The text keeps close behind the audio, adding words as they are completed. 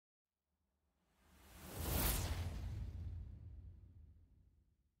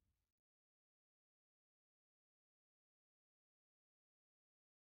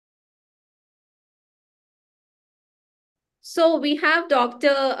So we have Dr.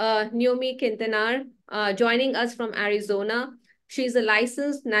 NOEMI QUINTANAR joining us from Arizona. She's a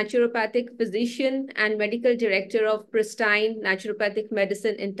licensed naturopathic physician and medical director of Pristine Naturopathic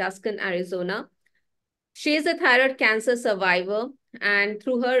Medicine in Tucson, Arizona. She is a thyroid cancer survivor, and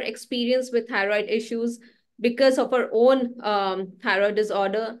through her experience with thyroid issues, because of her own thyroid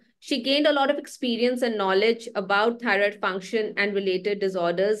disorder, she gained a lot of experience and knowledge about thyroid function and related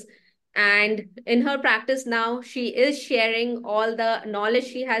disorders. And in her practice now, she is sharing all the knowledge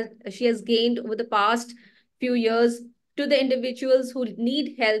she has gained over the past few years to the individuals who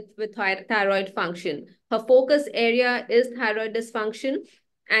need help with thyroid function. Her focus area is thyroid dysfunction,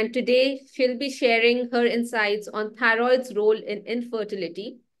 and today she'll be sharing her insights on thyroid's role in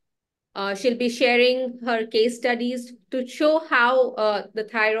infertility. She'll be sharing her case studies to show how the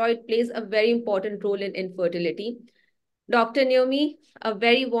thyroid plays a very important role in infertility. Dr. NOEMI, a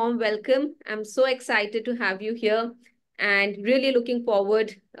very warm welcome. I'm so excited to have you here and really looking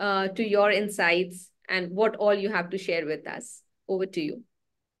forward to your insights and what all you have to share with us. Over to you.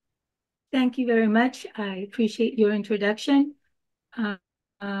 Thank you very much. I appreciate your introduction. I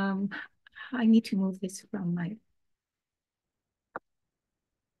need to move this from my...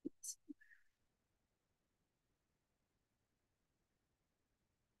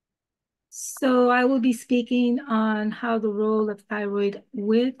 So I will be speaking on how the role of thyroid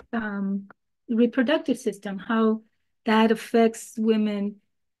with the reproductive system, how that affects women,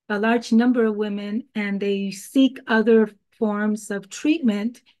 a large number of women, and they seek other forms of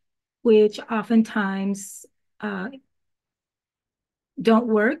treatment, which oftentimes don't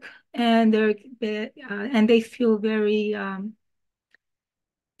work, and they feel very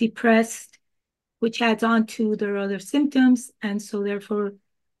depressed, which adds on to their other symptoms, and so therefore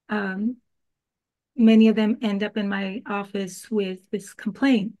many of them end up in my office with this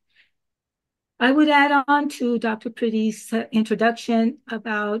complaint. I would add on to Dr. Pretty's introduction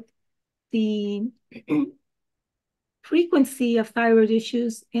about the frequency of thyroid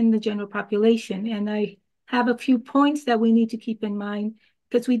issues in the general population. And I have a few points that we need to keep in mind,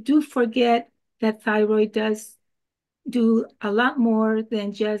 because we do forget that thyroid does do a lot more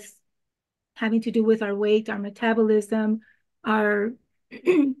than just having to do with our weight, our metabolism, our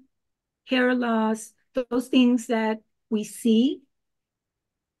hair loss, those things that we see.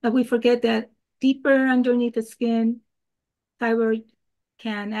 But we forget that deeper underneath the skin, thyroid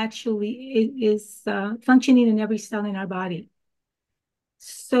can actually is functioning in every cell in our body.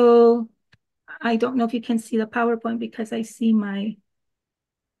 So I don't know if you can see the PowerPoint, because I see my,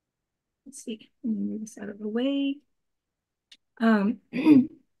 let's see, let me move this out of the way. Okay.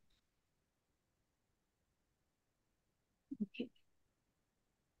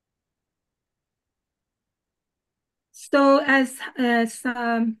 So as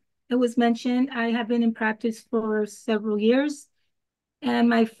it was mentioned, I have been in practice for several years. And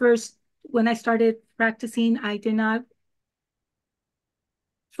when I started practicing, I did not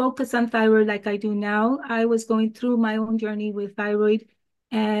focus on thyroid like I do now. I was going through my own journey with thyroid.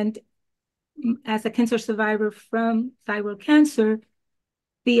 And as a cancer survivor from thyroid cancer,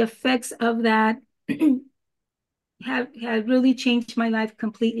 the effects of that have really changed my life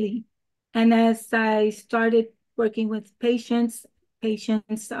completely. And as I started working with patients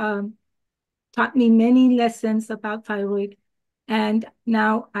taught me many lessons about thyroid. And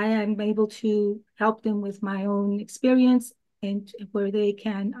now I am able to help them with my own experience, and where they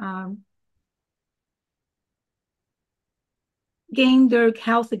can gain their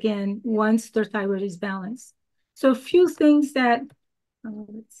health again once their thyroid is balanced. So a few things that,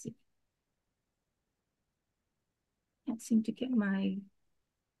 let's see. Can't seem to get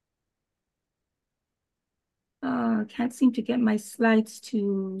my slides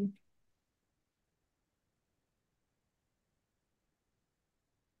to...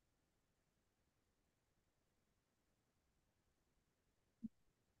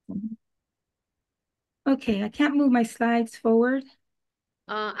 Okay, I can't move my slides forward.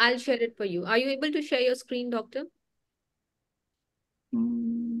 I'll share it for you. Are you able to share your screen, doctor?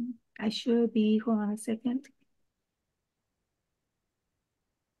 I should be. Hold on a second.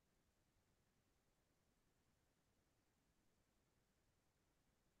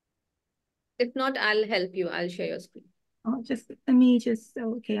 If not, I'll help you. I'll share your screen. Oh, let me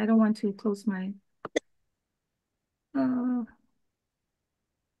okay, I don't want to close my...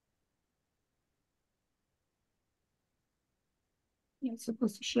 yeah, it's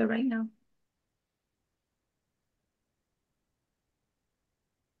supposed to share right now.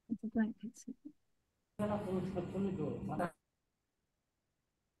 It's a blank.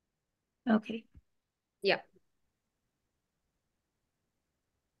 Okay. Yeah.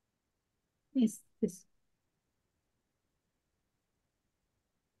 Is this...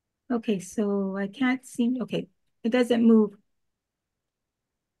 Okay, so I can't see. Okay, it doesn't move.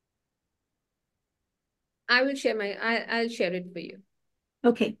 I'll share it for you.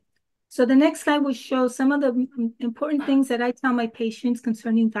 Okay, so the next slide will show some of the important things that I tell my patients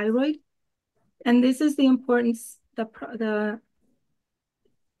concerning thyroid. And this is the importance, the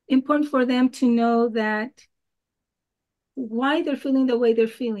important for them to know that why they're feeling the way they're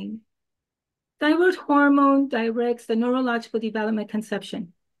feeling. Thyroid hormone directs the neurological development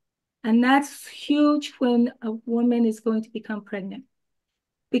conception. And that's huge when a woman is going to become pregnant.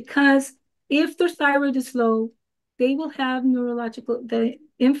 Because if their thyroid is low, they will have the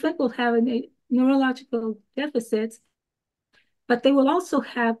infant will have neurological deficits, but they will also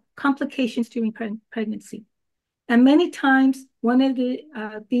have complications during pregnancy. And many times, one of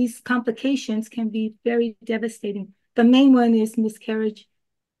these complications can be very devastating. The main one is miscarriage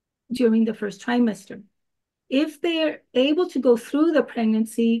during the first trimester. If they're able to go through the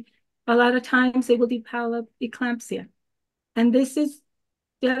pregnancy, a lot of times they will develop eclampsia. And this is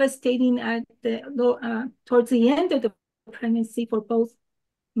devastating towards the end of the pregnancy for both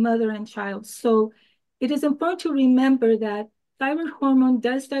mother and child. So it is important to remember that thyroid hormone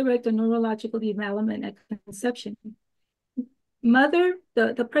does direct the neurological development at conception.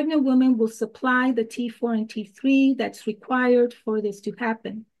 The pregnant woman will supply the T4 and T3 that's required for this to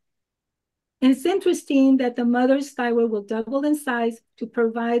happen. And it's interesting that the mother's thyroid will double in size to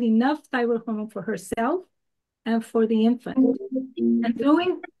provide enough thyroid hormone for herself and for the infant. And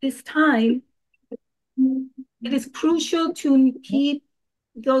during this time, it is crucial to keep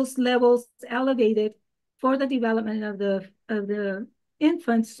those levels elevated for the development of the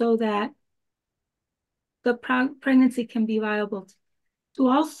infant so that the pregnancy can be viable,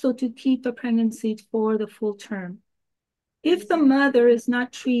 to keep the pregnancy for the full term. If the mother is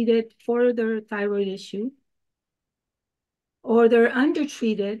not treated for their thyroid issue or they're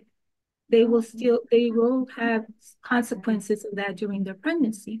undertreated, they will have consequences of that during their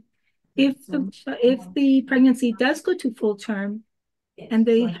pregnancy. If the pregnancy does go to full term and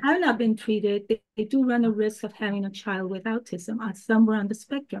they have not been treated, they do run a risk of having a child with autism somewhere on the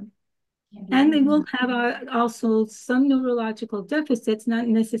spectrum. And they will have also some neurological deficits, not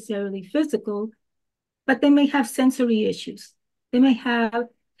necessarily physical, but they may have sensory issues. They may have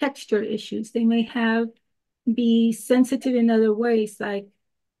texture issues. They may be sensitive in other ways, like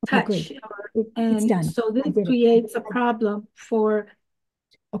touch. It's done. So this creates a problem for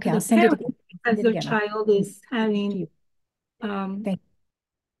the parent because their child is having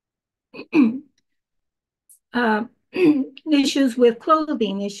issues with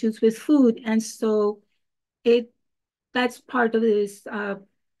clothing, issues with food. And so that's part of this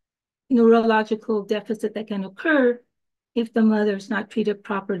neurological deficit that can occur if the mother is not treated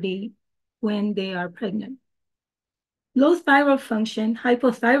properly when they are pregnant. Low thyroid function,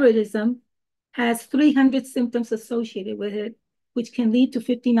 hypothyroidism, has 300 symptoms associated with it, which can lead to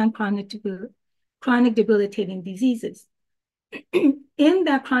 59 chronic debilitating diseases. In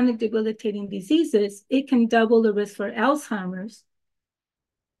that chronic debilitating diseases, it can double the risk for Alzheimer's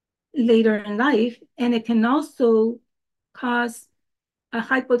later in life, and it can also cause a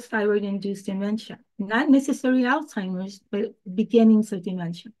hypothyroid-induced dementia, not necessarily Alzheimer's, but beginnings of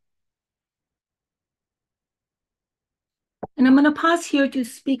dementia. And I'm going to pause here to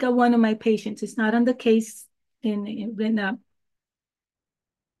speak of one of my patients. It's not on the case in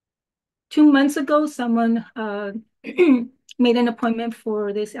 2 months ago, someone made an appointment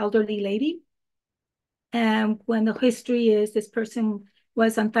for this elderly lady. And when the history is this person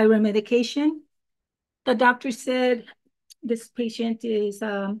was on thyroid medication, the doctor said this patient is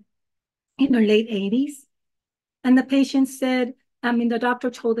in her late 80s. And the patient said, the doctor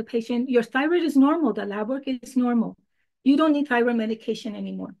told the patient, your thyroid is normal. The lab work is normal. You don't need thyroid medication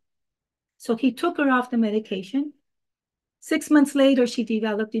anymore. So he took her off the medication. 6 months later, she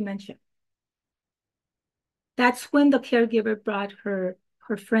developed dementia. That's when the caregiver brought her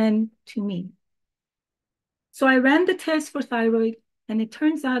friend to me. So I ran the test for thyroid, and it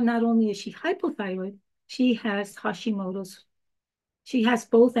turns out not only is she hypothyroid, she has Hashimoto's. She has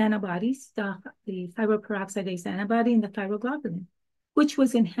both antibodies, the thyroid peroxidase antibody and the thyroglobulin, which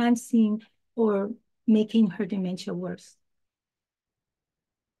was enhancing or making her dementia worse.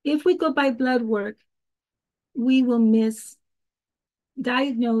 If we go by blood work, we will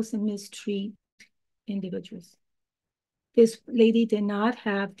misdiagnose and mistreat individuals. This lady did not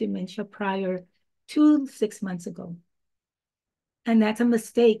have dementia prior to 6 months ago. And that's a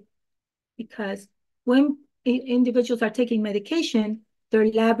mistake because when individuals are taking medication, their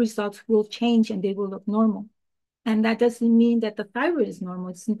lab results will change and they will look normal. And that doesn't mean that the thyroid is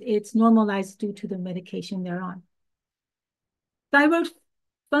normal. It's normalized due to the medication they're on. Thyroid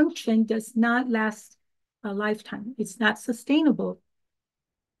function does not last a lifetime. It's not sustainable.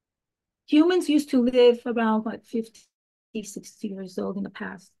 Humans used to live around, 50, 60 years old in the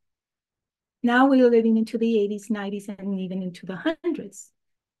past. Now we're living into the 80s, 90s, and even into the hundreds.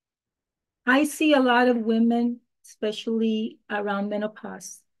 I see a lot of women, especially around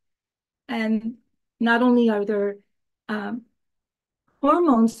menopause, and not only are their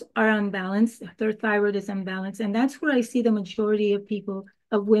hormones are unbalanced, their thyroid is unbalanced, and that's where I see the majority of people,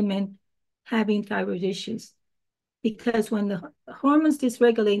 of women, having thyroid issues. Because when the hormones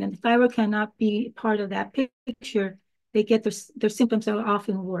dysregulate and the thyroid cannot be part of that picture, they get their symptoms are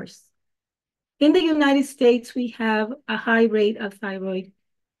often worse. In the United States, we have a high rate of thyroid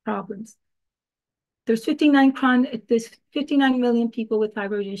problems. There's 59 million people with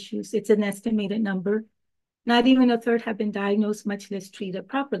thyroid issues. It's an estimated number. Not even a third have been diagnosed, much less treated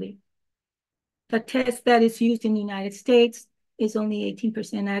properly. The test that is used in the United States is only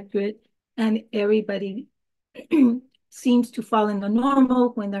 18% accurate, and everybody seems to fall in the normal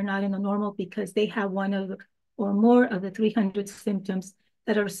when they're not in the normal because they have one of or more of the 300 symptoms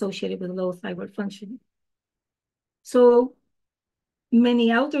that are associated with low thyroid function. So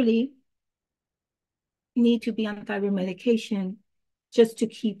many elderly need to be on thyroid medication just to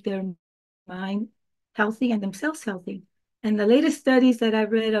keep their mind healthy and themselves healthy. And the latest studies that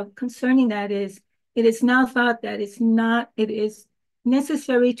I've read of concerning that is, it is now thought that it is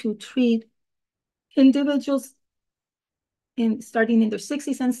necessary to treat individuals starting in their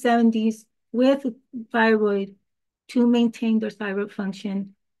 60s and 70s with thyroid to maintain their thyroid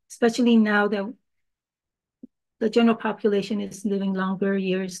function, especially now that the general population is living longer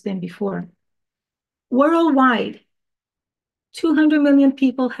years than before. Worldwide, 200 million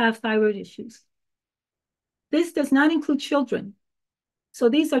people have thyroid issues. This does not include children. So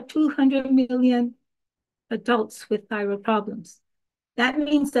these are 200 million adults with thyroid problems. That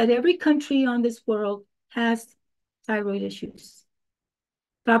means that every country on this world has thyroid issues.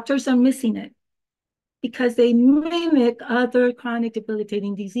 Doctors are missing it because they mimic other chronic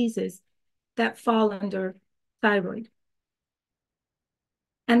debilitating diseases that fall under thyroid.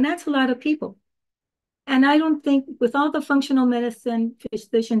 And that's a lot of people. And I don't think with all the functional medicine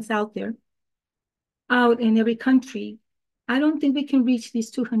physicians out in every country, I don't think we can reach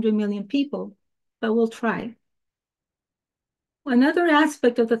these 200 million people, but we'll try. Another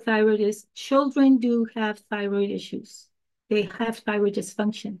aspect of the thyroid is children do have thyroid issues. They have thyroid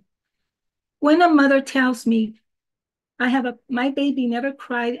dysfunction. When a mother tells me, my baby never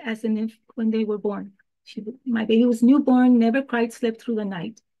cried as an infant when they were born. My baby was newborn, never cried, slept through the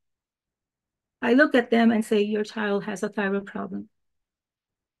night. I look at them and say, your child has a thyroid problem.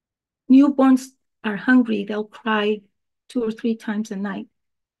 Newborns are hungry. They'll cry 2 or 3 times a night.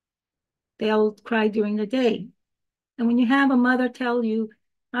 They'll cry during the day. And when you have a mother tell you,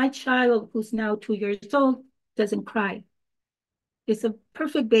 my child, who's now 2 years old, doesn't cry. It's a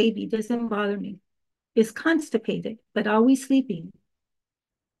perfect baby, doesn't bother me. Is constipated, but always sleeping.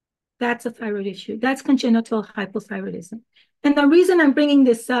 That's a thyroid issue. That's congenital hypothyroidism. And the reason I'm bringing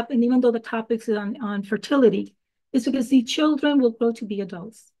this up, and even though the topic is on fertility, is because the children will grow to be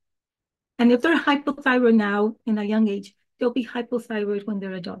adults. And if they're hypothyroid now in a young age, they'll be hypothyroid when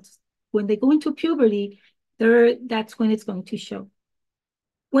they're adults. When they go into puberty, that's when it's going to show.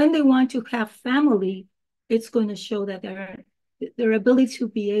 When they want to have family, it's going to show that their ability to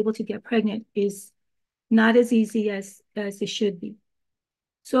be able to get pregnant is not as easy as it should be.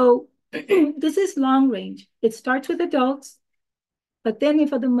 So this is long range. It starts with adults, but then if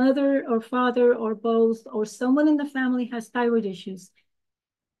the mother or father or both or someone in the family has thyroid issues,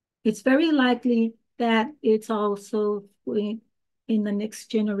 it's very likely that it's also in the next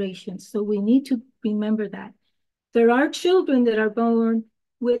generation. So we need to remember that. There are children that are born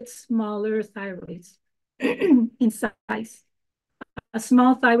with smaller thyroids in size. A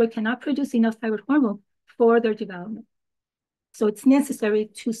small thyroid cannot produce enough thyroid hormone for their development. So it's necessary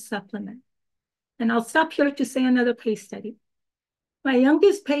to supplement. And I'll stop here to say another case study. My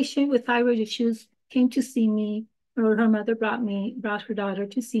youngest patient with thyroid issues came to see me, or her mother brought her daughter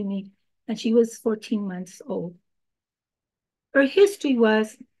to see me, and she was 14 months old. Her history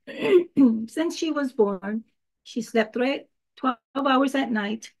was, since she was born, she slept 12 hours at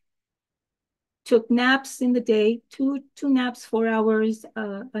night, took naps in the day, two naps, 4 hours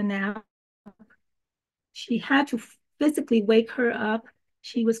a nap. She had to physically wake her up.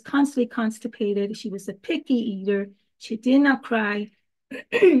 She was constantly constipated. She was a picky eater. She did not cry.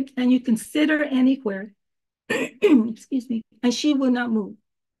 And you can sit her anywhere, excuse me, and she would not move.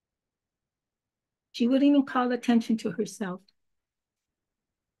 She wouldn't even call attention to herself.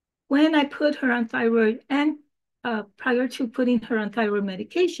 When I put her on thyroid and prior to putting her on thyroid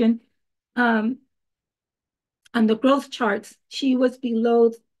medication, on the growth charts, she was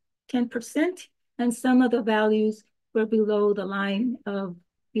below 10%, and some of the values were below the line of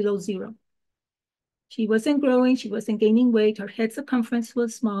below 0. She wasn't growing, she wasn't gaining weight, her head circumference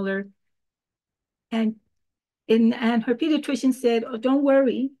was smaller. And her pediatrician said, oh, don't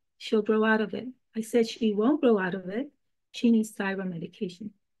worry, she'll grow out of it. I said, she won't grow out of it. She needs thyroid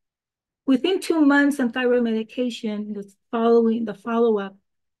medication. Within 2 months on thyroid medication, the follow-up,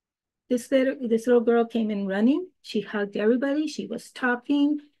 this little girl came in running. She hugged everybody. She was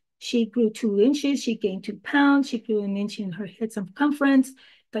talking. She grew 2 inches. She gained 2 pounds. She grew 1 inch in her head circumference.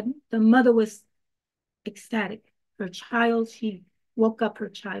 The mother was ecstatic. Her child, she woke up her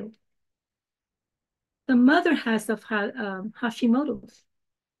child. The mother has Hashimoto's,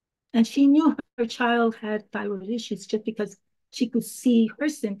 and she knew her child had thyroid issues just because she could see her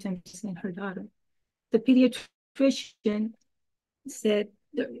symptoms in her daughter. The pediatrician said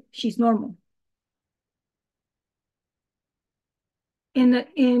she's normal.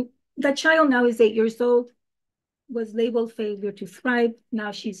 The child now is 8 years old, was labeled failure to thrive.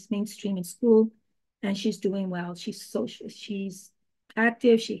 Now she's mainstream in school, and she's doing well. She's social. She's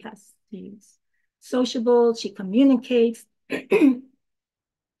active. She's sociable. She communicates.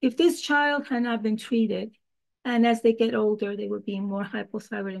 If this child had not been treated, and as they get older, they would be more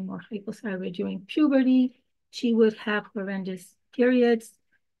hypothyroid and more hypothyroid during puberty, she would have horrendous periods,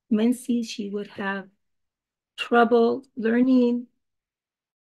 menses, she would have trouble learning.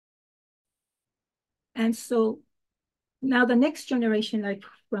 And so now the next generation, like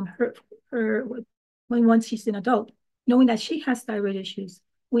from her when once she's an adult, knowing that she has thyroid issues,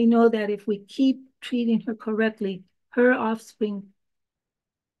 we know that if we keep treating her correctly, her offspring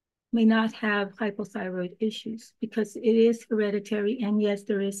may not have hypothyroid issues because it is hereditary. And yes,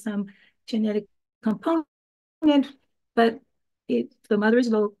 there is some genetic component, but if the mother is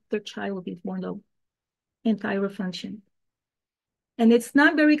low, their child will be born low in thyroid function. And it's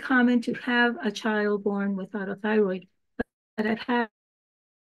not very common to have a child born without a thyroid, but I've had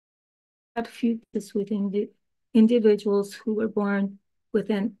a few cases within the individuals who were born with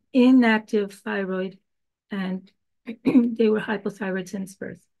an inactive thyroid, and they were hypothyroid since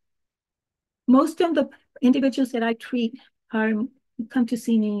birth. Most of the individuals that I treat come to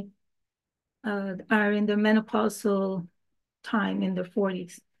see me are in the menopausal time, in their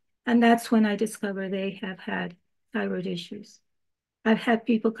 40s. And that's when I discover they have had thyroid issues. I've had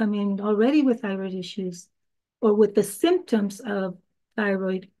people come in already with thyroid issues or with the symptoms of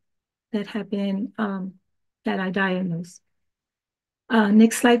thyroid that have been, that I diagnosed.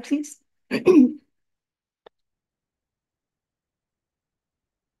 Next slide, please.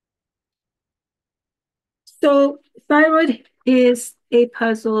 So thyroid is a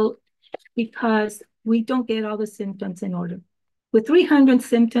puzzle because we don't get all the symptoms in order. With 300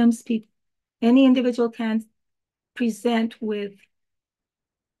 symptoms, any individual can present with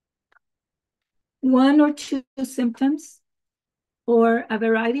 1 or 2 symptoms or a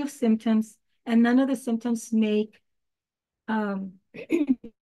variety of symptoms, and none of the symptoms make a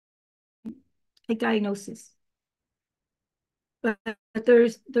diagnosis. But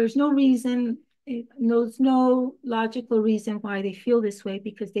there's no reason, there's no logical reason why they feel this way,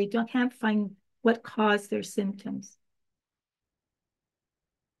 because they can't find what caused their symptoms.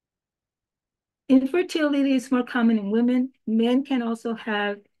 Infertility is more common in women. Men can also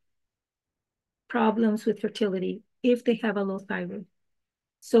have problems with fertility if they have a low thyroid.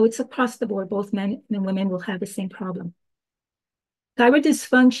 So it's across the board. Both men and women will have the same problem. Thyroid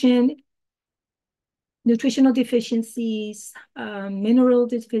dysfunction, nutritional deficiencies, mineral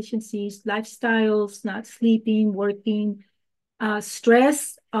deficiencies, lifestyles, not sleeping, working,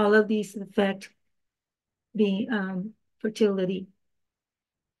 stress, all of these affect the fertility.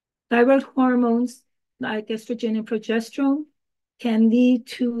 Thyroid hormones like estrogen and progesterone can lead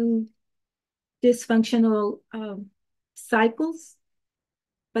to dysfunctional cycles,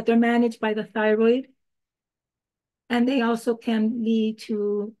 but they're managed by the thyroid. And they also can lead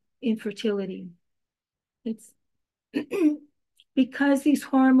to infertility. It's because these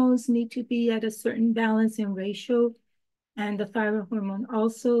hormones need to be at a certain balance and ratio, and the thyroid hormone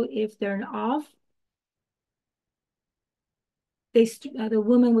also, if they're off, the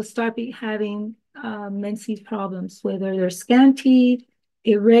woman will start having menses problems, whether they're scanty,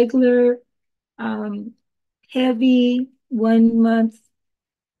 irregular, heavy, 1 month,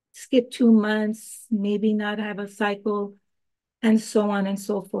 skip 2 months, maybe not have a cycle, and so on and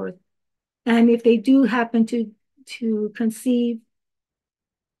so forth. And if they do happen to conceive,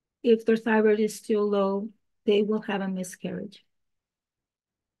 if their thyroid is still low, they will have a miscarriage.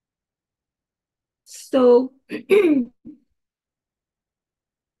 So,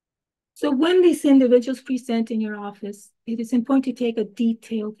 so when these individuals present in your office, it is important to take a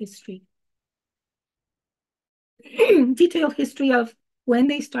detailed history. Detailed history of when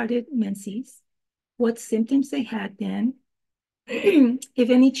they started menses, what symptoms they had then, if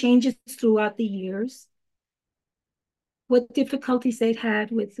any changes throughout the years, what difficulties they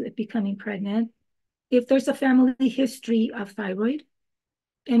had with becoming pregnant, if there's a family history of thyroid,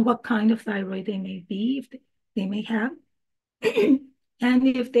 and what kind of thyroid they may be, if they may have, and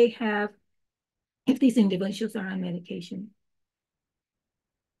if these individuals are on medication.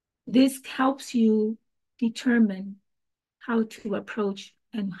 This helps you determine how to approach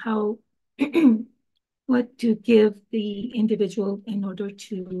and how what to give the individual in order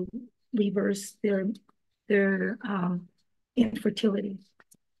to reverse their infertility.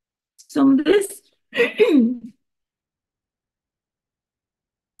 So this,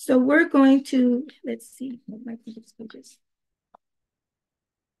 so we're going to, let's see, what might be these pages.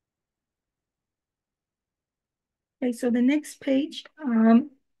 Okay, so the next page,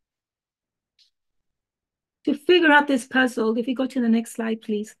 to figure out this puzzle, if you go to the next slide,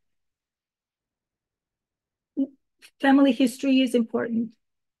 please. Family history is important.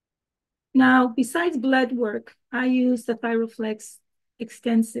 Now, besides blood work, I use the Thyroflex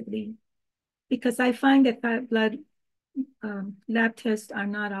extensively because I find that blood lab tests are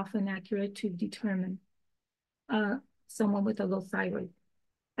not often accurate to determine someone with a low thyroid.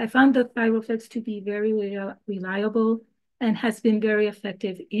 I found the Thyroflex to be very reliable and has been very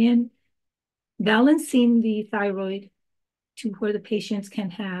effective in balancing the thyroid to where the patients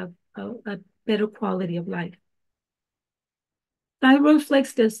can have a better quality of life.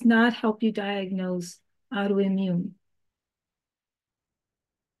 Thyroflex does not help you diagnose autoimmune.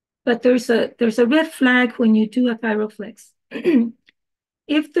 But there's a red flag when you do a Thyroflex.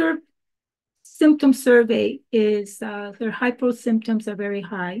 If their symptom survey is, their hypo symptoms are very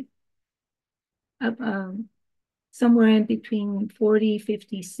high, somewhere in between 40,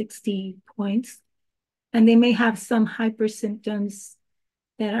 50, 60 points, and they may have some hyper symptoms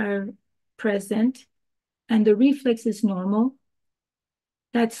that are present, and the reflex is normal,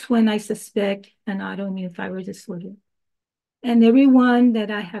 that's when I suspect an autoimmune thyroid disorder. And everyone that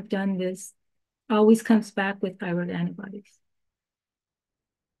I have done this always comes back with thyroid antibodies.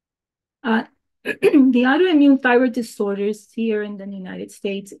 The autoimmune thyroid disorders here in the United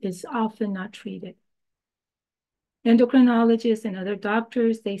States is often not treated. Endocrinologists and other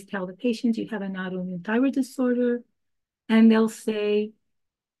doctors, they tell the patients you have an autoimmune thyroid disorder, and they'll say,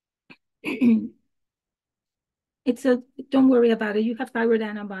 don't worry about it. You have thyroid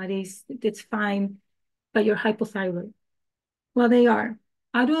antibodies, it's fine, but you're hypothyroid. Well, they are.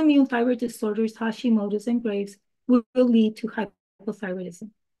 Autoimmune thyroid disorders, Hashimoto's and Graves, will lead to hypothyroidism.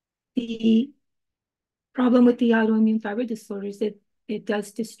 The problem with the autoimmune thyroid disorders is it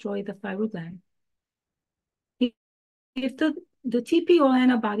does destroy the thyroid gland. If the TPO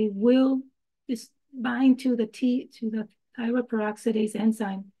antibody will bind to the thyroid peroxidase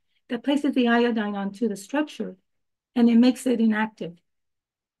enzyme that places the iodine onto the structure, and it makes it inactive.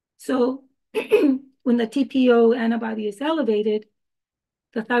 So when the TPO antibody is elevated,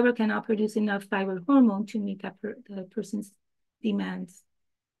 the thyroid cannot produce enough thyroid hormone to meet the person's demands,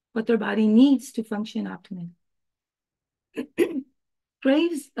 what their body needs to function optimally.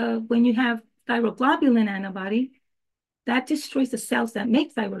 Graves, when you have thyroglobulin antibody, that destroys the cells that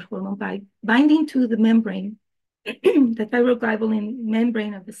make thyroid hormone by binding to the membrane, the thyroglobulin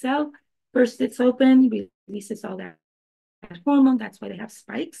membrane of the cell, bursts it open, releases all that hormone. That's why they have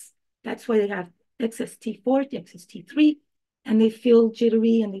spikes. That's why they have excess T4, excess T3, and they feel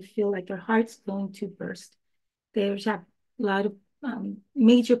jittery and they feel like their heart's going to burst. They have a lot of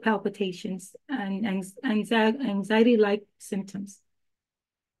major palpitations and anxiety-like symptoms.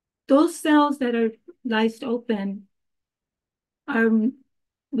 Those cells that are lysed open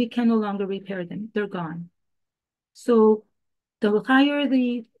we can no longer repair them. They're gone. So the higher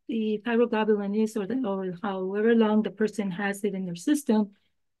the thyroglobulin is, or however long the person has it in their system,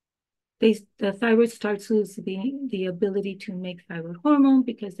 the thyroid starts losing the ability to make thyroid hormone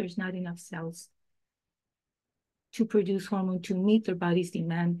because there's not enough cells to produce hormone to meet their body's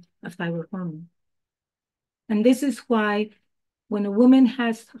demand of thyroid hormone. And this is why when a woman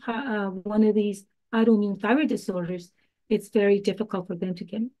has one of these autoimmune thyroid disorders, it's very difficult for them to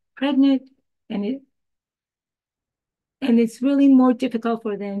get pregnant, and it's really more difficult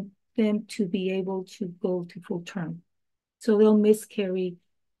for them to be able to go to full term. So they'll miscarry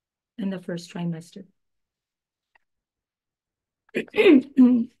in the first trimester.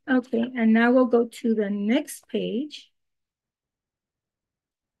 Okay, and now we'll go to the next page.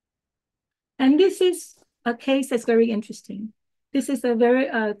 And this is a case that's very interesting. This is a very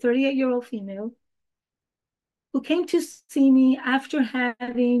 38-year-old female who came to see me after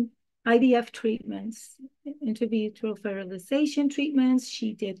having IVF treatments, intravitreal fertilization treatments.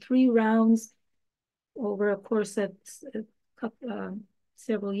 She did 3 rounds over a course of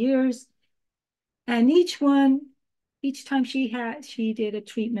several years. And each time she did a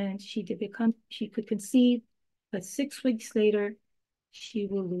treatment, she could conceive, but 6 weeks later, she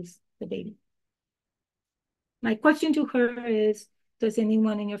will lose the baby. My question to her is, does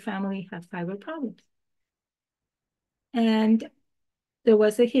anyone in your family have thyroid problems? And there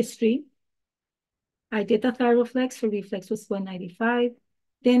was a history. I did the thyroid her reflex was 195.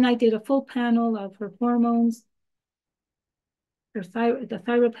 Then I did a full panel of her hormones, the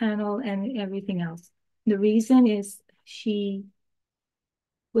thyroid panel, and everything else. The reason is she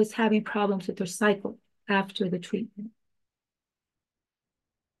was having problems with her cycle after the treatment.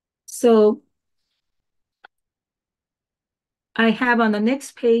 So I have on the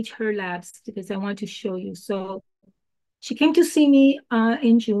next page her labs because I want to show you. So she came to see me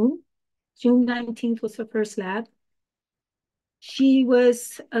in June. June 19th was her first lab. She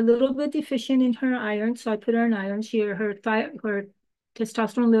was a little bit deficient in her iron, so I put her on iron. Her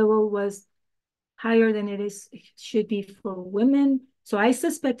testosterone level was higher than should be for women. So I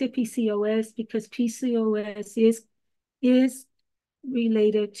suspected PCOS because PCOS is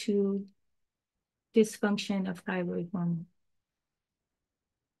related to dysfunction of thyroid hormone.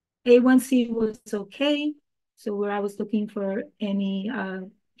 A1C was okay. So where I was looking for any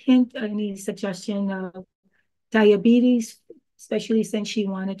any suggestion of diabetes, especially since she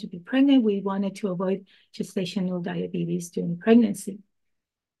wanted to be pregnant, we wanted to avoid gestational diabetes during pregnancy.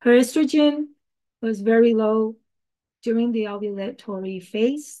 Her estrogen was very low during the ovulatory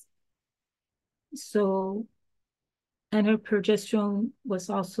phase. So, and her progesterone was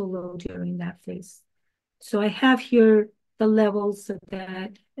also low during that phase. So I have here the levels of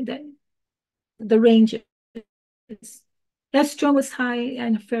that the ranges. Estrogen was high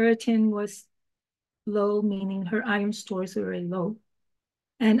and ferritin was low, meaning her iron stores were very low.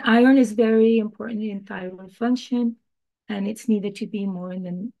 And iron is very important in thyroid function, and it's needed to be more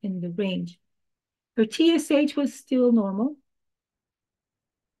in the range. Her TSH was still normal,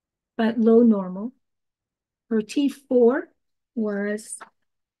 but low normal. Her T4 was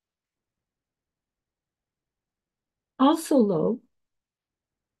also low,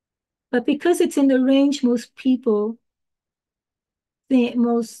 but because it's in the range, most people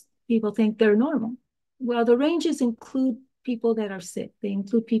think they're normal. Well, the ranges include people that are sick. They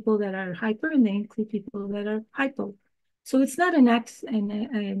include people that are hyper, and they include people that are hypo. So it's not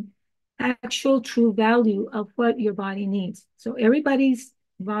an actual true value of what your body needs. So everybody's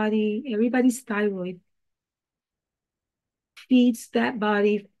thyroid feeds that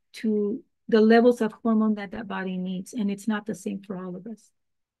body to the levels of hormone that body needs, and it's not the same for all of us.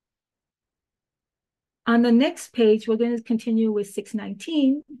 On the next page, we're going to continue with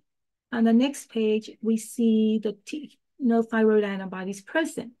 619. On the next page, we see no thyroid antibodies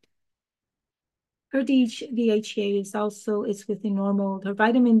present. Her DHEA is within normal. Her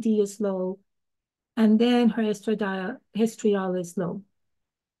vitamin D is low. And then her estriol is low.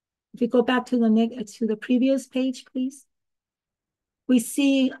 If you go back to the previous page, please. We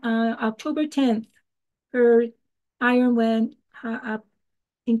see October 10th, her iron went up,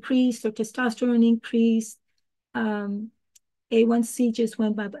 increased, her testosterone increased. A1C just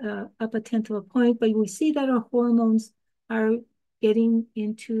went up 1/10 of a point, but we see that our hormones are getting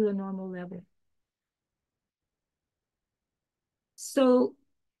into a normal level. So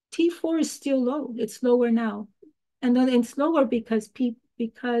T4 is still low. It's lower now. And then it's lower because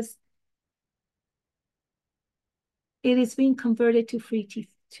it is being converted to free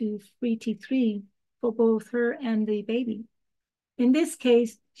T3 for both her and the baby. In this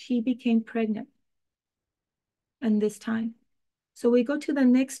case, she became pregnant in this time. So we go to the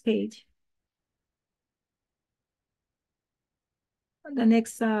next page. The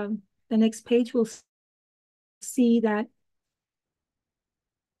next page we'll see that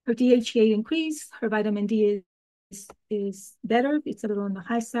her DHEA increased, her vitamin D is better. It's a little on the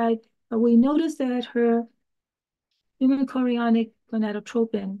high side, but we notice that her human chorionic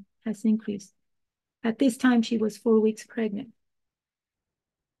gonadotropin has increased. At this time, she was 4 weeks pregnant.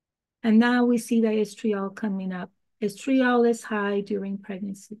 And now we see the estriol coming up. Estriol is high during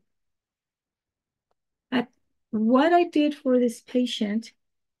pregnancy. What I did for this patient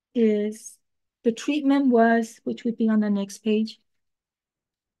is the treatment was, which would be on the next page.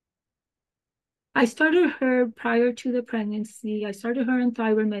 I started her prior to the pregnancy. I started her on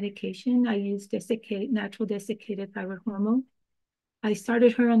thyroid medication. I used natural desiccated thyroid hormone. I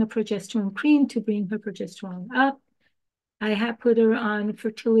started her on a progesterone cream to bring her progesterone up. I have put her on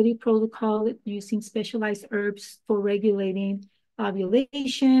fertility protocol using specialized herbs for regulating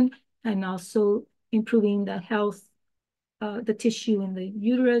ovulation and also improving the health, the tissue in the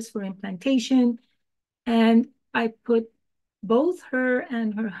uterus for implantation. And I put both her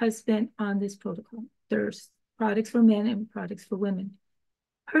and her husband on this protocol. There's products for men and products for women.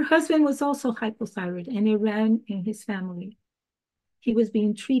 Her husband was also hypothyroid, and it ran in his family. He was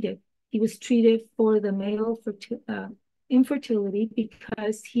being treated. He was treated for the male infertility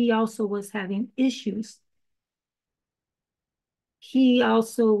because he also was having issues. He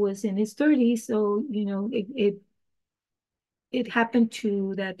also was in his 30s, so you know it happened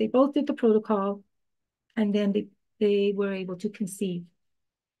to that they both did the protocol, and then they were able to conceive.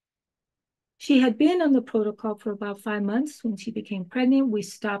 She had been on the protocol for about 5 months when she became pregnant. We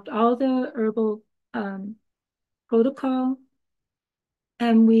stopped all the herbal protocol,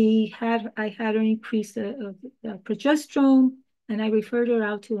 and I had her increase the progesterone, and I referred her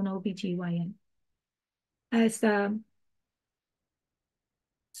out to an OBGYN.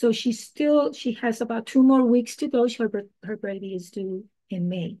 So she has about 2 more weeks to go. Her baby is due in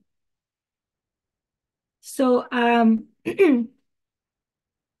May. So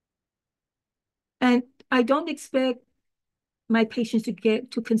and I don't expect my patients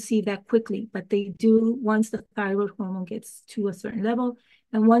to conceive that quickly, but they do once the thyroid hormone gets to a certain level,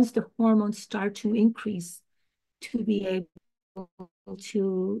 and once the hormones start to increase to be able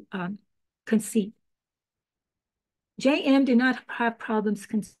to conceive. JM did not have problems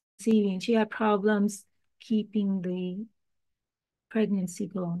conceiving. She had problems keeping the pregnancy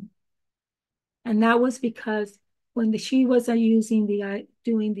going. And that was because when she was doing the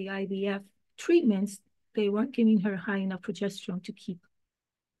IVF treatments, they weren't giving her high enough progesterone to keep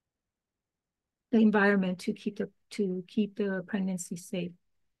the environment, to keep the pregnancy safe.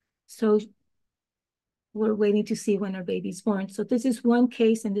 So we're waiting to see when our baby's born. So this is one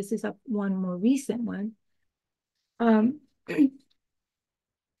case, and this is one more recent one.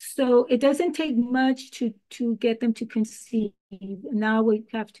 So it doesn't take much to get them to conceive. Now we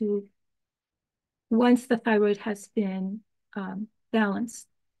have to, once the thyroid has been balanced,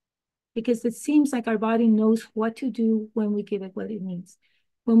 because it seems like our body knows what to do when we give it what it needs.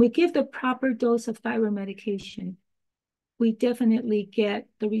 When we give the proper dose of thyroid medication, we definitely get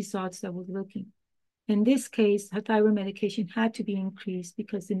the results that we're looking. In this case, her thyroid medication had to be increased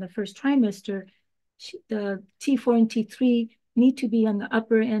because in the first trimester, the T4 and T3 need to be on the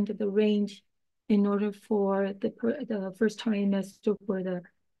upper end of the range in order for the first trimester where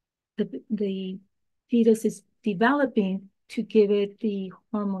the fetus is developing to give it the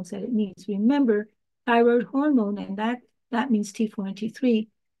hormones that it needs. Remember, thyroid hormone, and that means T4 and T3,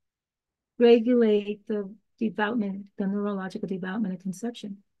 regulate the development, the neurological development of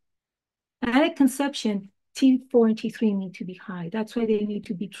conception. At conception, T4 and T3 need to be high. That's why they need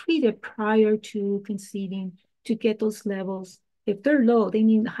to be treated prior to conceiving to get those levels. If they're low, they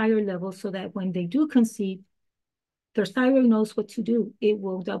need higher levels so that when they do conceive, their thyroid knows what to do. It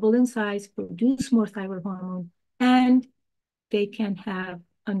will double in size, produce more thyroid hormone, and they can have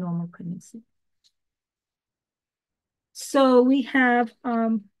a normal pregnancy. So we have,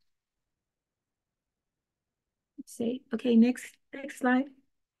 let's see, okay, next slide.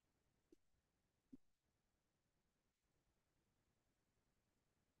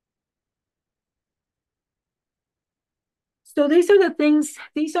 So these are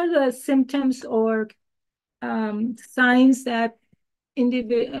the symptoms or signs that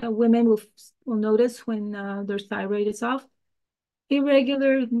women will notice when their thyroid is off.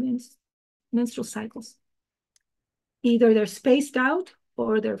 Irregular menstrual cycles. Either they're spaced out,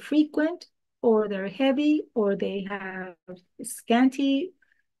 or they're frequent, or they're heavy, or they have scanty.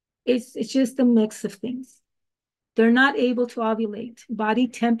 It's just a mix of things. They're not able to ovulate. Body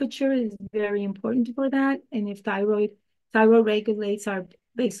temperature is very important for that. And if thyroid regulates our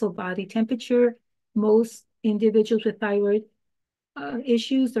basal body temperature, most individuals with thyroid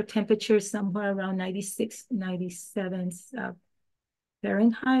issues, their temperature is somewhere around 96, 97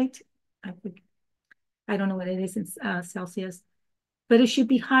 Fahrenheit. I don't know what it is in Celsius, but it should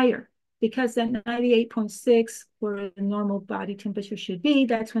be higher because at 98.6, where the normal body temperature should be,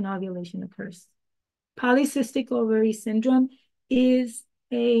 that's when ovulation occurs. Polycystic ovary syndrome is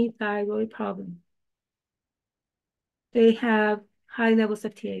a thyroid problem. They have high levels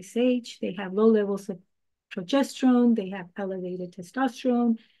of TSH, they have low levels of progesterone, they have elevated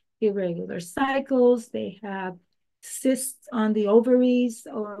testosterone, irregular cycles, they have cysts on the ovaries,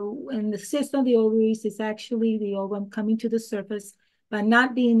 and the cyst on the ovaries is actually the ovum coming to the surface, but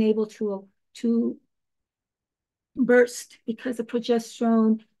not being able to burst because the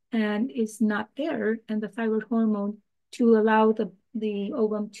progesterone and is not there, and the thyroid hormone to allow the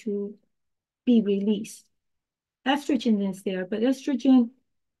ovum to be released. Estrogen is there, but estrogen,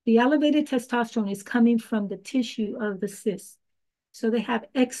 the elevated testosterone is coming from the tissue of the cyst. So they have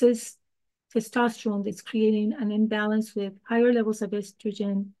excess testosterone that's creating an imbalance with higher levels of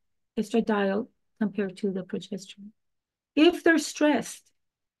estrogen, estradiol compared to the progesterone. If they're stressed,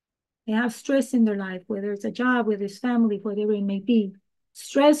 they have stress in their life, whether it's a job, whether it's family, whatever it may be.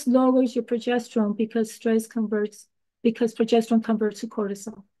 Stress lowers your progesterone because progesterone converts to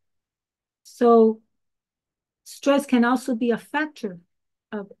cortisol. So stress can also be a factor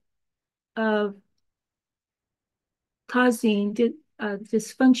of causing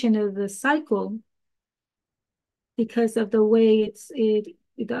dysfunction of the cycle because of the way it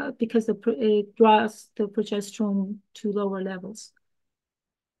draws the progesterone to lower levels.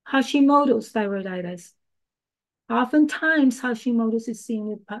 Hashimoto's thyroiditis. Oftentimes, Hashimoto's is seen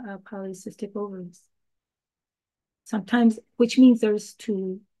with polycystic ovaries. Sometimes, which means there's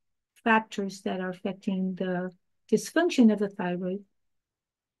two factors that are affecting the dysfunction of the thyroid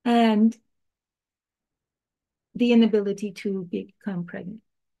and the inability to become pregnant.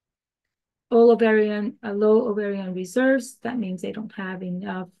 Low ovarian reserves, that means they don't have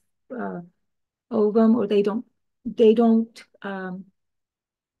enough ovum, or they're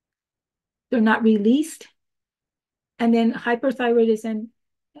not released. And then hyperthyroidism,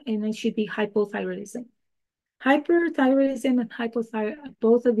 and it should be hypothyroidism. Hyperthyroidism and hypothyroidism,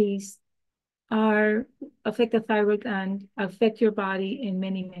 both of these affect the thyroid and affect your body in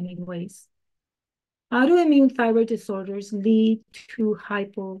many, many ways. Autoimmune thyroid disorders lead to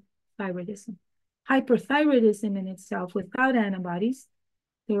hypothyroidism. Hyperthyroidism in itself, without antibodies,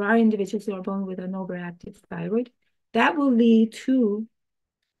 there are individuals who are born with an overactive thyroid, that will lead to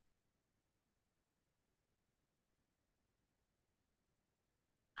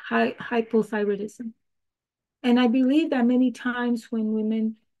hypothyroidism. And I believe that many times when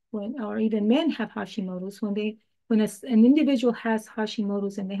women, or even men have Hashimoto's, when an individual has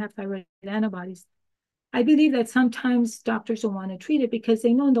Hashimoto's and they have thyroid antibodies, I believe that sometimes doctors don't want to treat it because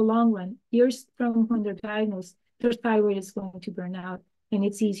they know in the long run, years from when they're diagnosed, their thyroid is going to burn out, and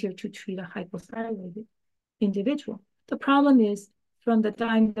it's easier to treat a hypothyroid individual. The problem is from the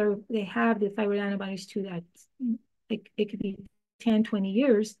time they have the thyroid antibodies to that, it could be 10, 20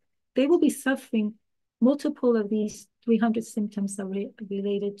 years, they will be suffering multiple of these 300 symptoms that are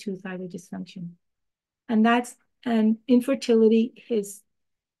related to thyroid dysfunction. And infertility is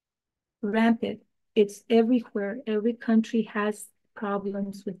rampant. It's everywhere. Every country has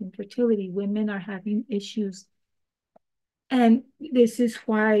problems with infertility. Women are having issues. And this is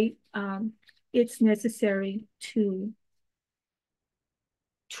why it's necessary to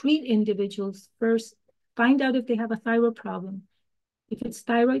treat individuals first, find out if they have a thyroid problem. If it's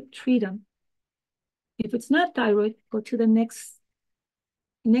thyroid, treat them. If it's not thyroid, go to the next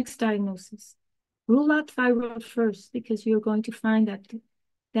diagnosis. Rule out thyroid first, because you're going to find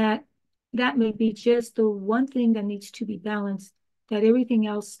that may be just the one thing that needs to be balanced, that everything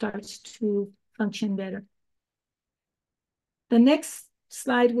else starts to function better. The next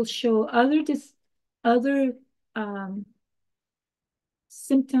slide will show other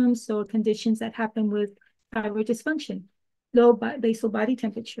symptoms or conditions that happen with thyroid dysfunction. Low basal body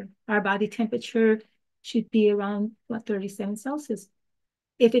temperature. Our body temperature should be around 37 Celsius.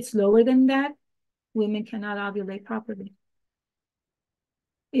 If it's lower than that, women cannot ovulate properly.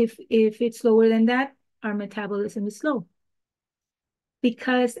 If it's lower than that, our metabolism is slow.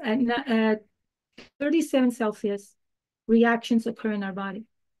 Because at 37 Celsius, reactions occur in our body.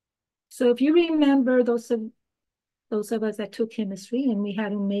 So if you remember those of us that took chemistry and we had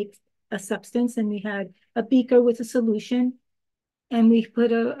to make a substance and we had a beaker with a solution and we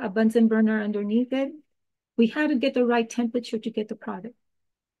put a Bunsen burner underneath it, we had to get the right temperature to get the product.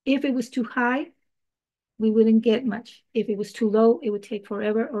 If it was too high, we wouldn't get much. If it was too low, it would take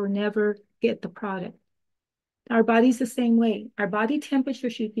forever or never get the product. Our body's the same way. Our body temperature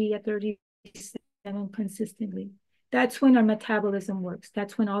should be at 37 consistently. That's when our metabolism works.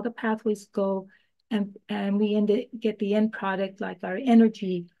 That's when all the pathways go and we get the end product, like our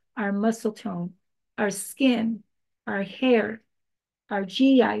energy, our muscle tone, our skin, our hair, our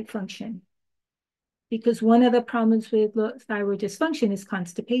GI function. Because one of the problems with thyroid dysfunction is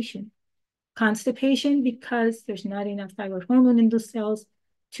constipation. Constipation because there's not enough thyroid hormone in the cells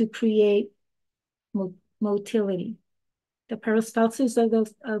to create motility. The peristalsis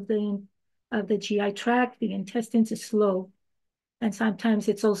of the GI tract, the intestines, is slow, and sometimes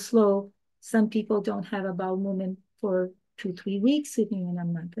it's so slow. Some people don't have a bowel movement for 2-3 weeks, even in a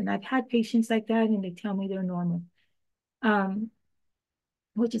month. And I've had patients like that, and they tell me they're normal.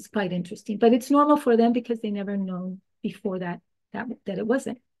 which is quite interesting. But it's normal for them because they never known before that it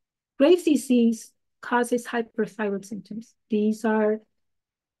wasn't. Graves' disease causes hyperthyroid symptoms. These are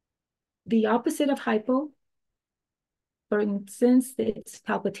the opposite of hypo. For instance, it's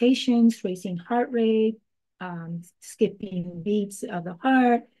palpitations, racing heart rate, skipping beats of the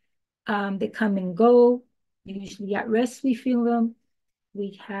heart. They come and go. Usually at rest, we feel them.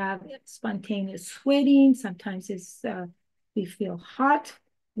 We have spontaneous sweating. Sometimes we feel hot.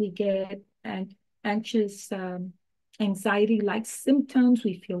 We get anxious, anxiety-like symptoms.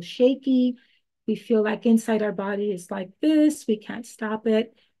 We feel shaky. We feel like inside our body is like this. We can't stop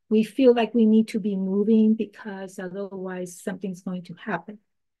it. We feel like we need to be moving because otherwise something's going to happen.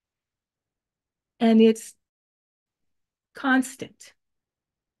 And it's constant.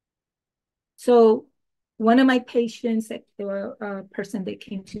 So one of my patients, there were a person that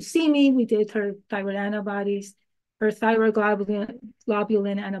came to see me, we did her thyroid antibodies. Her thyroid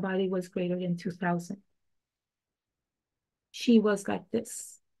globulin antibody was greater than 2,000. She was like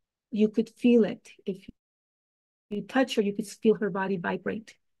this. You could feel it. If you touch her, you could feel her body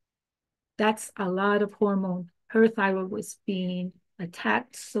vibrate. That's a lot of hormone. Her thyroid was being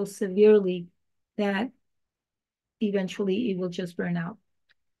attacked so severely that eventually it will just burn out.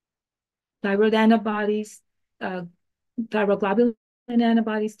 Thyroid antibodies, thyroid globulin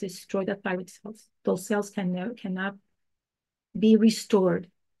antibodies destroy the thyroid cells. Those cells cannot be restored.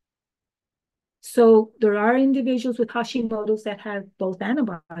 So there are individuals with Hashimoto's that have both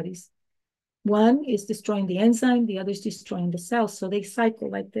antibodies. One is destroying the enzyme, the other is destroying the cells. So they cycle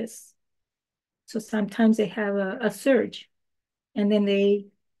like this. So sometimes they have a surge and then they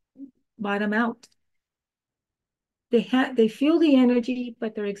bottom out. They feel the energy,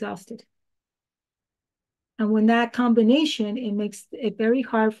 but they're exhausted. And when that combination, it makes it very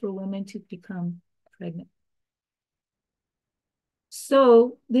hard for women to become pregnant.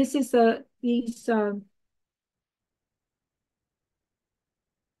 So this is I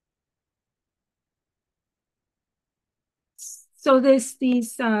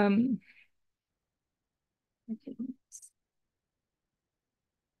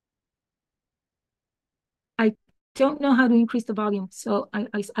don't know how to increase the volume, so I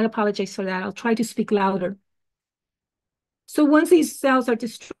apologize for that. I'll try to speak louder. So once these cells are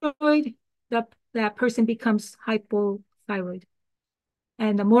destroyed, that person becomes hypothyroid.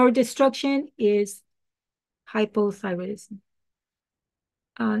 And the more destruction is hypothyroidism.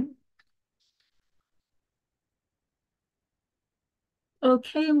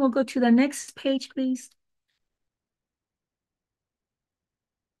 Okay, and we'll go to the next page, please.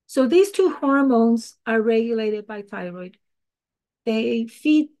 So these two hormones are regulated by thyroid. They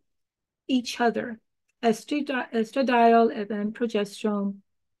feed each other. Estradiol and progesterone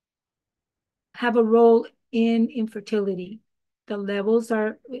have a role in infertility. The levels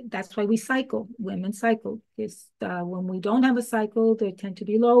that's why we cycle, women cycle. Because when we don't have a cycle, they tend to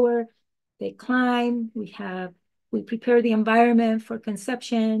be lower, they climb, we prepare the environment for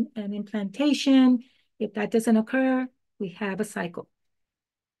conception and implantation. If that doesn't occur, we have a cycle.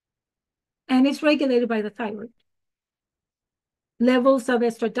 And it's regulated by the thyroid. Levels of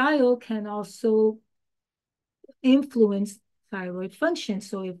estradiol can also influence thyroid function.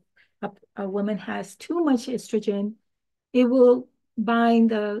 So if a woman has too much estrogen, it will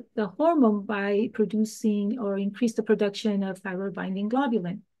bind the hormone by producing or increase the production of thyroid binding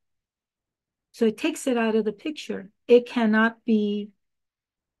globulin. So it takes it out of the picture. It cannot be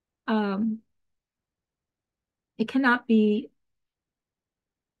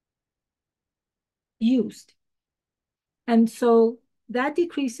used. And so that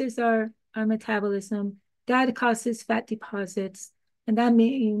decreases our metabolism. That causes fat deposits. And that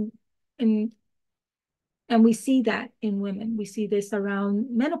and we see that in women. We see this around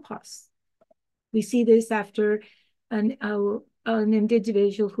menopause. We see this after an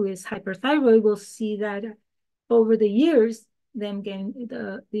individual who is hyperthyroid will see that over the years, them getting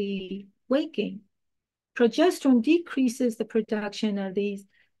the weight gain. Progesterone decreases the production of this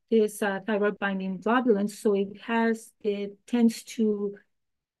thyroid binding globulin, so it tends to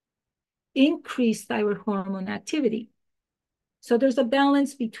increase thyroid hormone activity. So there's a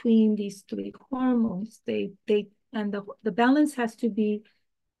balance between these three hormones. And the balance has to be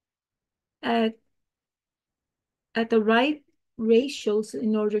at the right ratios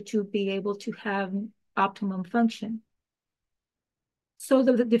in order to be able to have optimum function. So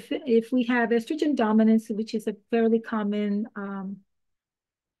if we have estrogen dominance, which is a fairly common,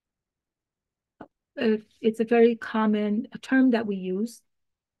 it's a very common term that we use,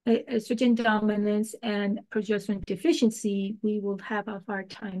 estrogen dominance and progesterone deficiency, we will have a hard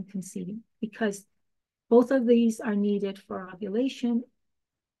time conceiving because Both of these are needed for ovulation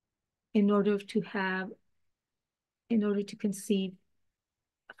in order to conceive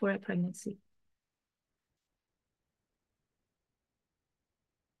for a pregnancy.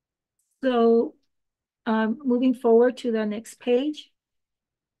 So moving forward to the next page.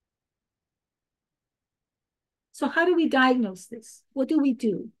 So how do we diagnose this? What do we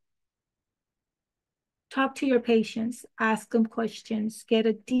do? Talk to your patients, ask them questions, get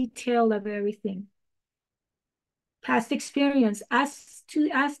a detail of everything. Past experience, ask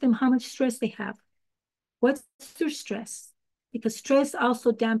them how much stress they have. What's their stress? Because stress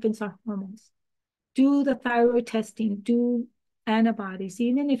also dampens our hormones. Do the thyroid testing, do antibodies,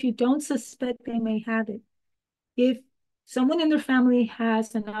 even if you don't suspect they may have it. If someone in their family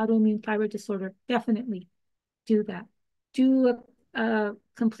has an autoimmune thyroid disorder, definitely do that. Do a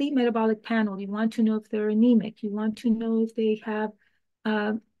complete metabolic panel. You want to know if they're anemic. You want to know if they have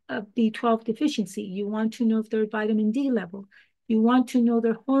a B12 deficiency. You want to know if their vitamin D level. You want to know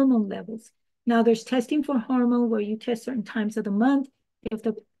their hormone levels. Now, there's testing for hormone where you test certain times of the month. If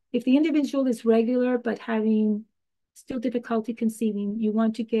the individual is regular but having still difficulty conceiving, you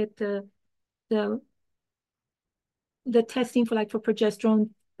want to get the testing for progesterone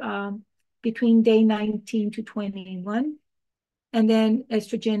between day 19 to 21, and then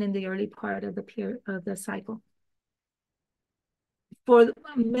estrogen in the early part of the period of the cycle. For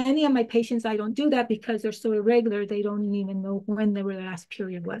many of my patients, I don't do that because they're so irregular, they don't even know when their last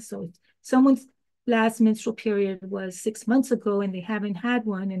period was. So if someone's last menstrual period was 6 months ago and they haven't had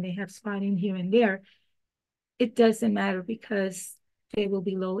one and they have spotting here and there, it doesn't matter because they will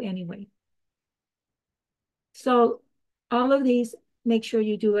be low anyway. So all of these, make sure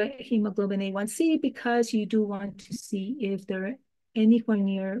you do a hemoglobin A1C because you do want to see if they're anywhere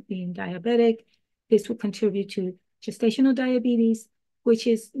near being diabetic. This will contribute to gestational diabetes, which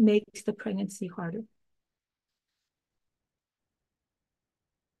makes the pregnancy harder.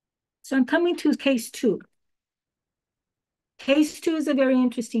 So I'm coming to case 2. Case 2 is a very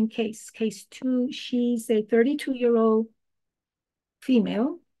interesting case. Case 2, she's a 32-year-old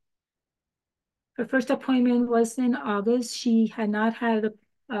female. Her first appointment was in August. She had not had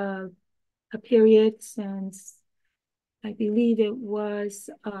a period since, I believe it was,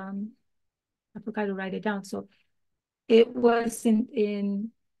 I forgot to write it down. So it was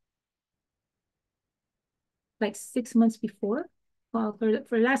in like 6 months before. Well,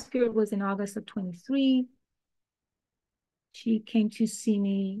 for last period was in August of 23. She came to see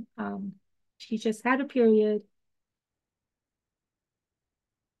me. She just had a period.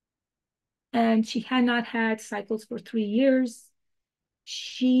 And she had not had cycles for 3 years.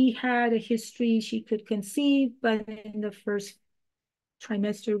 She had a history, she could conceive, but in the first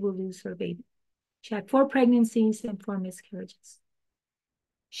trimester will lose her baby. She had 4 pregnancies and 4 miscarriages.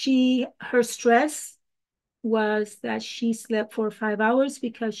 Her stress was that she slept 4 or 5 hours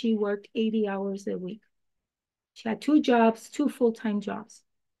because she worked 80 hours a week. She had 2 jobs, 2 full-time jobs.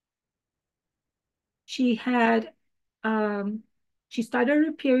 She started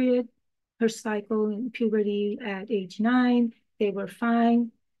her period, her cycle in puberty at age 9. They were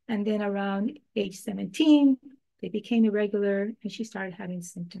fine. And then around age 17, they became irregular and she started having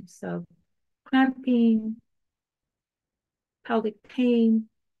symptoms. So cramping, pelvic pain,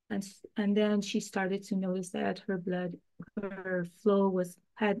 and then she started to notice that her flow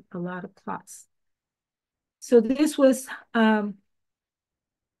had a lot of clots. So this was her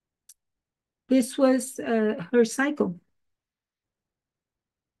cycle.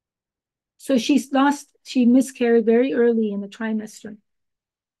 So she miscarried very early in the trimester.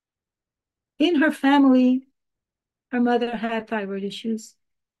 In her family, her mother had thyroid issues.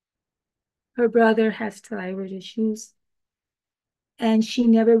 Her brother has thyroid issues. And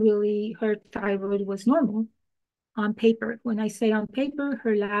her thyroid was normal on paper. When I say on paper,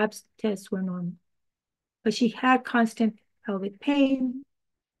 her labs tests were normal. But she had constant pelvic pain.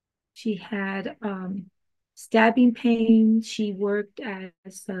 She had stabbing pain. She worked in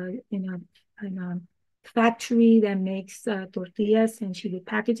a factory that makes tortillas, and she would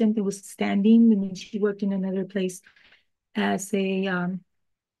package them. It was standing. And then she worked in another place as she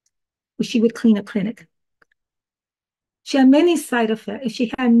would clean a clinic. She had many side effects.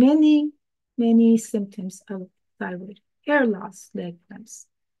 She had many, many symptoms of thyroid: hair loss, leg cramps.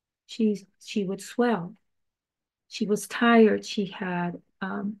 She would swell. She was tired. She had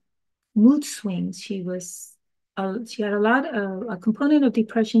mood swings. She had a component of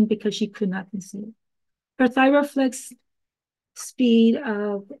depression because she could not conceive. Her thyroid flex speed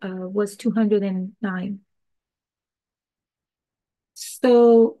was 209.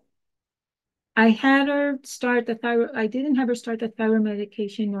 So I had her start the thyroid. I didn't have her start the thyroid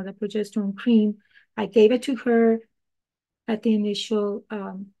medication or the progesterone cream I gave it to her at the initial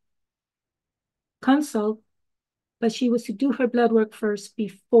consult, but she was to do her blood work first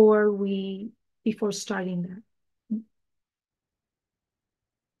before starting that.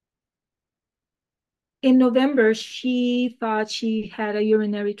 In November, she thought she had a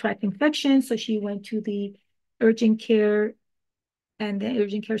urinary tract infection, so she went to the urgent care and the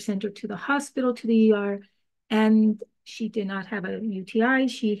urgent care center to the hospital, to the ER, and she did not have a UTI.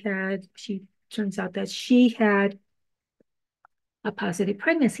 She turns out that she had a positive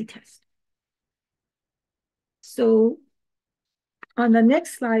pregnancy test. So on the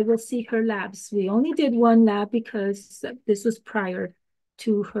next slide, we'll see her labs. We only did one lab because this was prior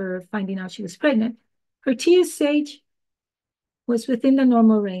to her finding out she was pregnant. Her TSH was within the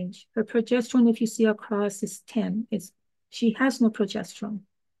normal range. Her progesterone, if you see across, is 10. She has no progesterone.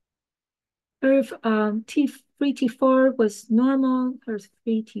 Her free T4 was normal. Her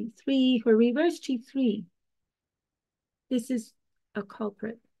free T3, her reverse T3. This is a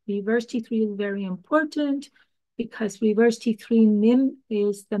culprit. Reverse T3 is very important because reverse T3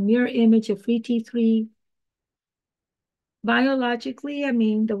 is the mirror image of free T3. Biologically, I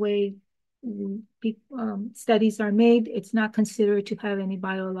mean, the way studies are made, it's not considered to have any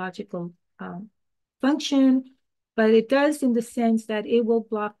biological function, but it does in the sense that it will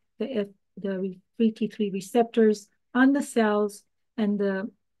block the free T3 receptors on the cells, and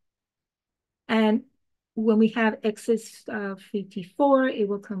when we have excess free T4, it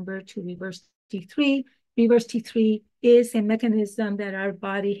will convert to reverse T3. Reverse T3 is a mechanism that our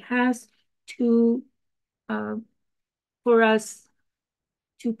body has to for us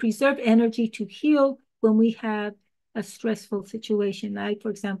to preserve energy to heal when we have a stressful situation. Like, for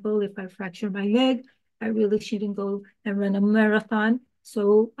example, if I fracture my leg, I really shouldn't go and run a marathon.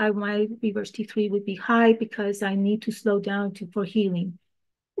 So my reverse T3 would be high because I need to slow down for healing.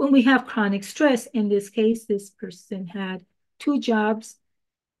 When we have chronic stress, in this case, this person had 2 jobs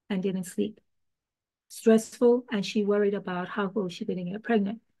and didn't sleep. Stressful, and she worried about how was she going to get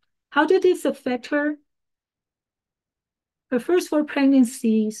pregnant. How did this affect her? Her first 4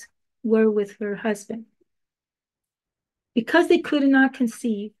 pregnancies were with her husband. Because they could not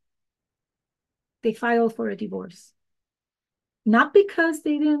conceive, they filed for a divorce. Not because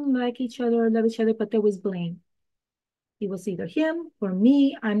they didn't like each other or love each other, but there was blame. It was either him or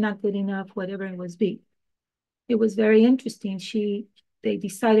me. I'm not good enough, whatever it was be. It was very interesting. They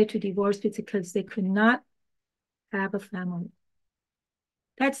decided to divorce because they could not have a family.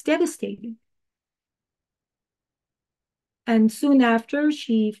 That's devastating. And soon after,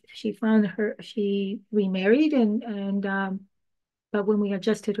 she remarried, but when we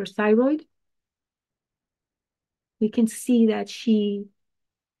adjusted her thyroid, we can see that she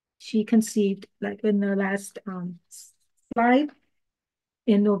conceived, like in the last slide,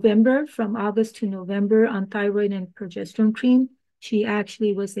 in November, from August to November, on thyroid and progesterone cream, she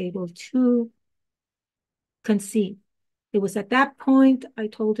actually was able to conceive. It was at that point I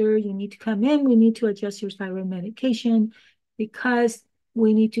told her, you need to come in, we need to adjust your thyroid medication because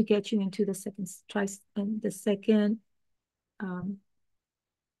we need to get you into the second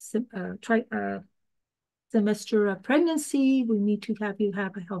semester of pregnancy. We need to have you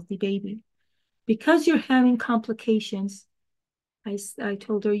have a healthy baby. Because you're having complications, I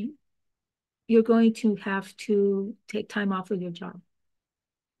told her, you're going to have to take time off of your job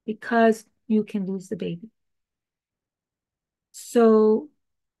because you can lose the baby. So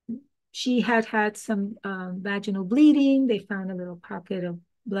she had some vaginal bleeding. They found a little pocket of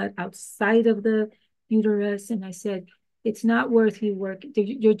blood outside of the uterus. And I said, it's not worth you work.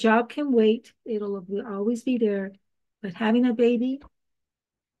 Your job can wait. It'll always be there. But having a baby,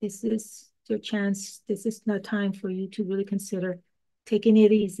 this is your chance. This is no time for you to really consider taking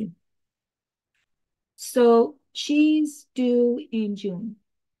it easy. So she's due in June.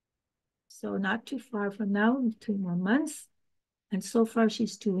 So not too far from now, 2 more months. And so far,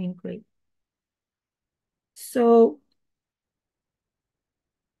 she's doing great. So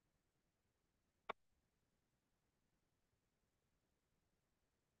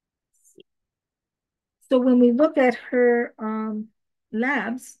when we look at her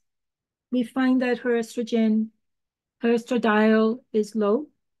labs, we find that her estradiol is low.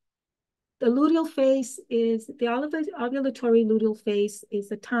 The luteal phase the ovulatory luteal phase is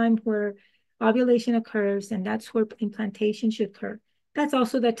the time where ovulation occurs, and that's where implantation should occur. That's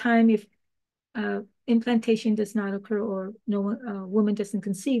also the time if implantation does not occur or no woman doesn't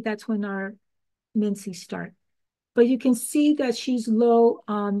conceive, that's when our menses start. But you can see that she's low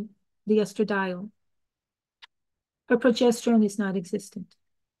on the estradiol. Her progesterone is not existent.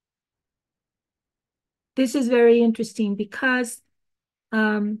 This is very interesting because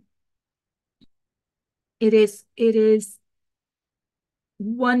it is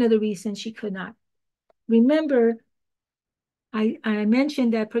one of the reasons she could not. Remember, I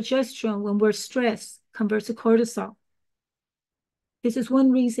mentioned that progesterone, when we're stressed, converts to cortisol. This is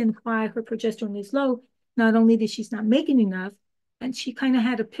one reason why her progesterone is low. Not only that she's not making enough, and she kind of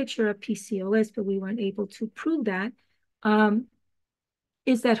had a picture of PCOS, but we weren't able to prove that,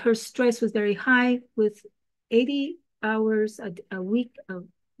 is that her stress was very high with 80 hours a week of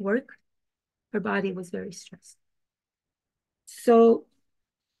work. Her body was very stressed. So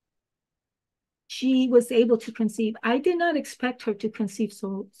she was able to conceive. I did not expect her to conceive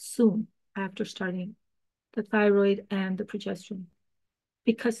so soon after starting the thyroid and the progesterone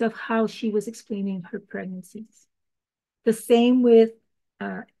because of how she was explaining her pregnancies. The same with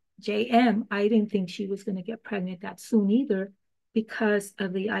JM. I didn't think she was going to get pregnant that soon either because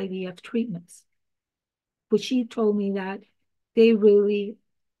of the IVF treatments. But she told me that they really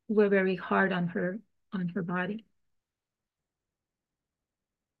were very hard on her body.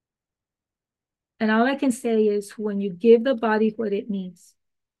 And all I can say is when you give the body what it needs,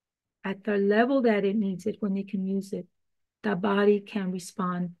 at the level that it needs it, when it can use it, the body can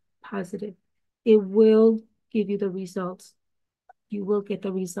respond positive. It will give you the results. You will get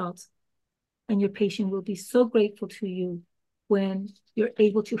the results. And your patient will be so grateful to you when you're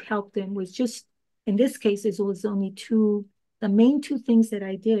able to help them with just, in this case, it was only the main two things that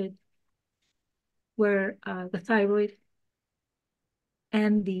I did were the thyroid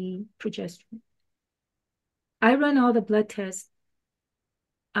and the progesterone. I run all the blood tests.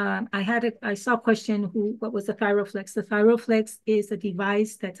 I saw a question what was the Thyroflex? The Thyroflex is a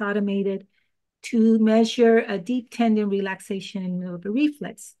device that's automated to measure a deep tendon relaxation of the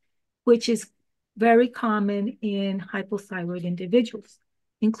reflex, which is very common in hypothyroid individuals,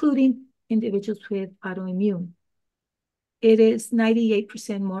 including individuals with autoimmune. It is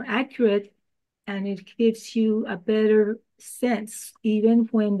 98% more accurate, and it gives you a better sense, even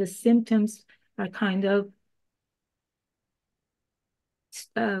when the symptoms are kind of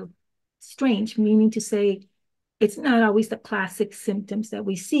strange, meaning to say it's not always the classic symptoms that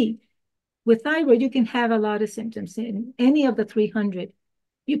we see. With thyroid, you can have a lot of symptoms in any of the 300.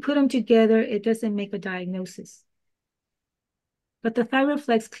 You put them together, it doesn't make a diagnosis. But the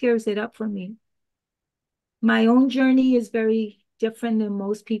Thyroflex clears it up for me. My own journey is very different than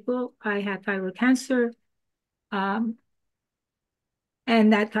most people. I had thyroid cancer, and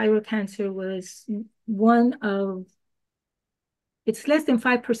that thyroid cancer was it's less than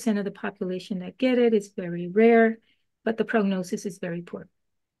 5% of the population that get it. It's very rare, but the prognosis is very poor.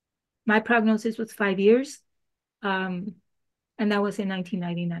 My prognosis was 5 years, and that was in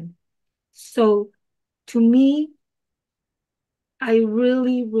 1999. So to me, I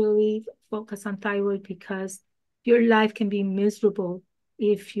really, really focus on thyroid because your life can be miserable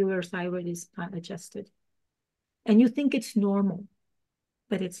if your thyroid is not adjusted. And you think it's normal,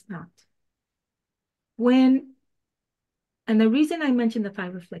 but it's not. And the reason I mentioned the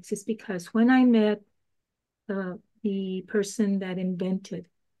Thyroflex is because when I met the person that invented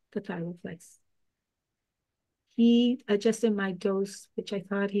the Thyroflex, he adjusted my dose, which I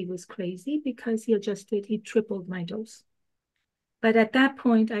thought he was crazy because he tripled my dose. But at that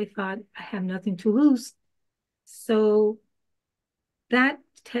point, I thought I have nothing to lose. So that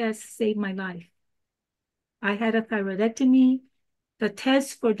test saved my life. I had a thyroidectomy. The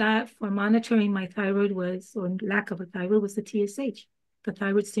test for monitoring my thyroid or lack of a thyroid, was the TSH, the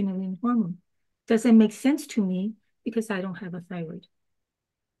thyroid stimulating hormone. Doesn't make sense to me because I don't have a thyroid.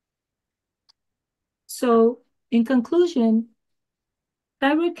 So in conclusion,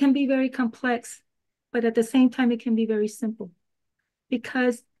 thyroid can be very complex, but at the same time, it can be very simple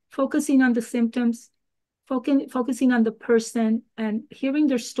because focusing on the symptoms, focusing on the person and hearing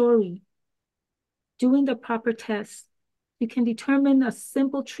their story, doing the proper tests, you can determine a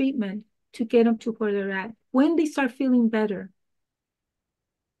simple treatment to get them to where they're at. When they start feeling better,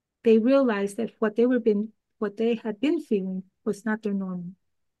 they realize that what they had been feeling was not their normal.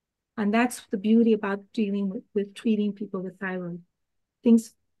 And that's the beauty about dealing with treating people with thyroid.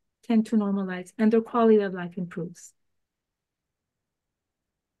 Things tend to normalize and their quality of life improves.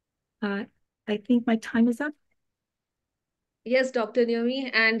 I think my time is up. Yes, Dr.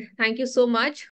 Naomi, and thank you so much